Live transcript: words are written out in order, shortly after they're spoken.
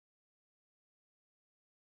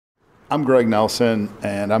I'm Gregg Nelson,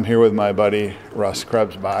 and I'm here with my buddy, Russ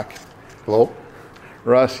Krebsbach. Hello.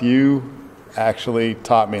 Russ, you actually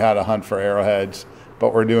taught me how to hunt for arrowheads,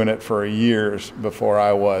 but we're doing it for years before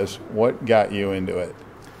I was. What got you into it?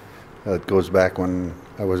 It goes back when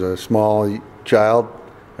I was a small child.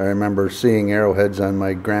 I remember seeing arrowheads on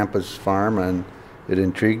my grandpa's farm, and it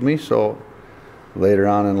intrigued me, so later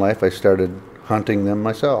on in life I started hunting them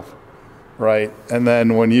myself. Right, and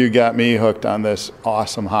then when you got me hooked on this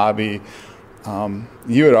awesome hobby,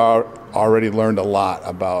 you had already learned a lot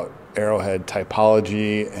about arrowhead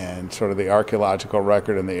typology and sort of the archaeological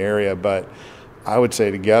record in the area, but I would say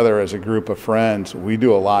together as a group of friends, we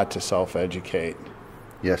do a lot to self-educate.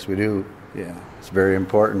 Yes, we do. Yeah. It's very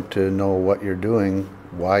important to know what you're doing,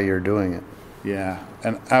 why you're doing it. Yeah,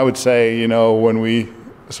 and I would say, you know, when we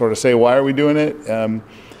sort of say, why are we doing it?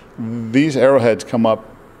 These arrowheads come up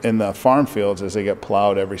in the farm fields as they get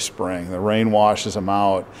plowed every spring. The rain washes them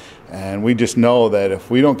out, and we just know that if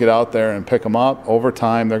we don't get out there and pick them up, over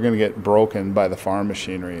time they're going to get broken by the farm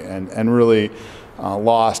machinery and really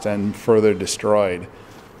lost and further destroyed.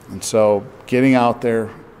 And so getting out there,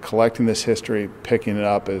 collecting this history, picking it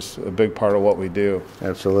up is a big part of what we do.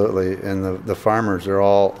 Absolutely, and the farmers are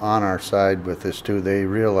all on our side with this too. They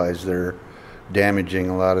realize they're damaging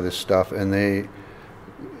a lot of this stuff, and they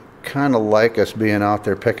kind of like us being out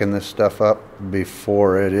there picking this stuff up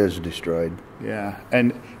before it is destroyed. Yeah,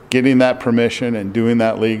 and getting that permission and doing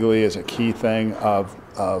that legally is a key thing of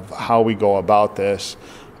how we go about this.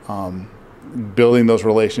 Building those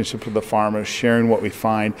relationships with the farmers, sharing what we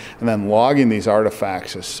find, and then logging these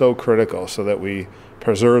artifacts is so critical so that we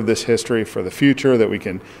preserve this history for the future, that we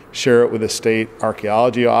can share it with the state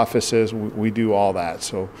archaeology offices. We do all that.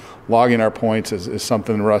 So logging our points is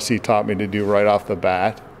something Russie taught me to do right off the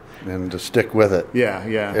bat. And to stick with it. Yeah,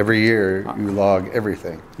 yeah. Every year you log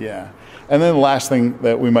everything. Yeah. And then the last thing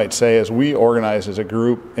that we might say is we organize as a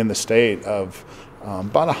group in the state of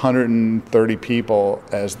about 130 people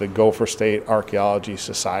as the Gopher State Archaeology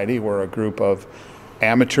Society. We're a group of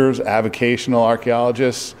amateurs, avocational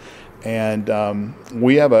archaeologists, and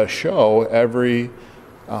we have a show every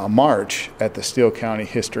March at the Steele County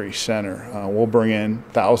History Center. We'll bring in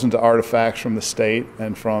thousands of artifacts from the state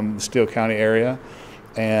and from the Steele County area.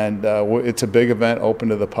 And it's a big event open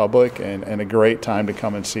to the public and a great time to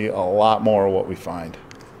come and see a lot more of what we find.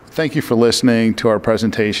 Thank you for listening to our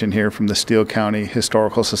presentation here from the Steele County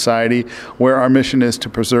Historical Society, where our mission is to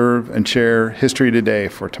preserve and share history today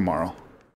for tomorrow.